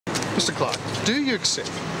Mr. Clarke, do you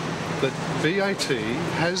accept that BAT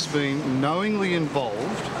has been knowingly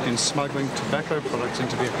involved in smuggling tobacco products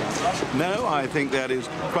into Vietnam? No, I think that is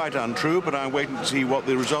quite untrue, but I'm waiting to see what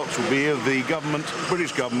the results will be of the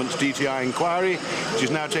British government's DTI inquiry, which is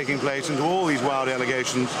now taking place into all these wild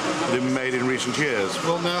allegations that have been made in recent years.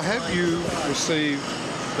 Well, now, have you received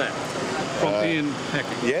that from Ian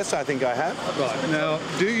Hacking? Yes, I think I have. Right. Now,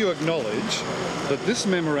 do you acknowledge that this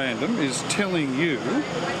memorandum is telling you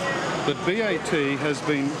that BAT has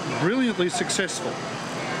been brilliantly successful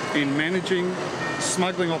in managing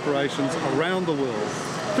smuggling operations around the world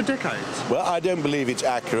for decades? Well, I don't believe it's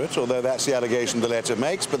accurate, although that's the allegation the letter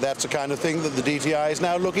makes, but that's the kind of thing that the DTI is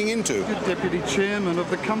now looking into. You're deputy chairman of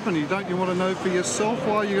the company. Don't you want to know for yourself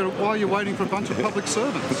why you're waiting for a bunch of public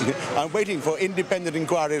servants? I'm waiting for independent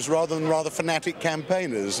inquiries rather than rather fanatic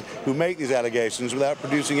campaigners who make these allegations without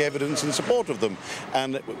producing evidence in support of them.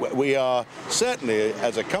 And we are certainly,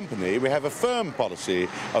 as a company, we have a firm policy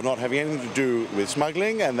of not having anything to do with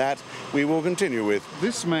smuggling, and that we will continue with.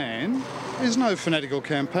 This man is no fanatical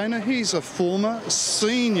campaigner. He's a former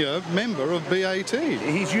senior member of BAT.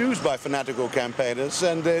 He's used by fanatical campaigners,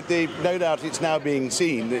 and no doubt it's now being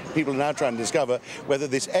seen that people are now trying to discover whether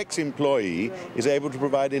this ex-employee is able to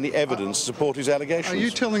provide any evidence to support his allegations. Are you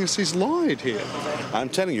telling us he's lied here? I'm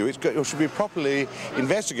telling you, it should be properly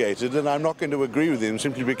investigated, and I'm not going to agree with him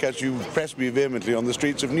simply because you pressed me vehemently on the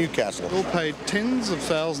streets of Newcastle. You're paid tens of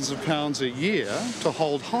thousands of pounds a year to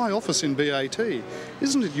hold high office in BAT.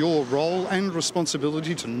 Isn't it your role and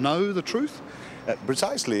responsibility to know the truth?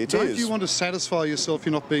 Precisely, it is. Don't you want to satisfy yourself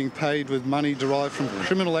you're not being paid with money derived from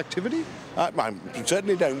criminal activity? I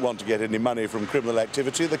certainly don't want to get any money from criminal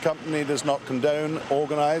activity. The company does not condone,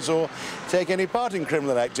 organise or take any part in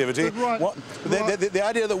criminal activity. The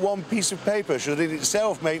idea that one piece of paper should in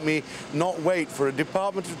itself make me not wait for a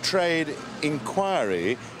Department of Trade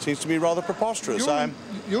inquiry seems to me rather preposterous.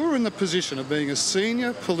 You're in the position of being a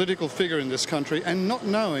senior political figure in this country and not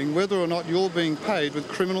knowing whether or not you're being paid with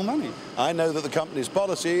criminal money. I know that the company's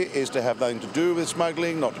policy is to have nothing to do with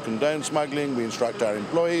smuggling, not to condone smuggling. We instruct our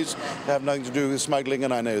employees to have nothing to do with smuggling,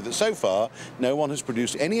 and I know that so far no one has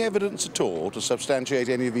produced any evidence at all to substantiate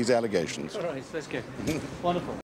any of these allegations. All right, let's go. Wonderful.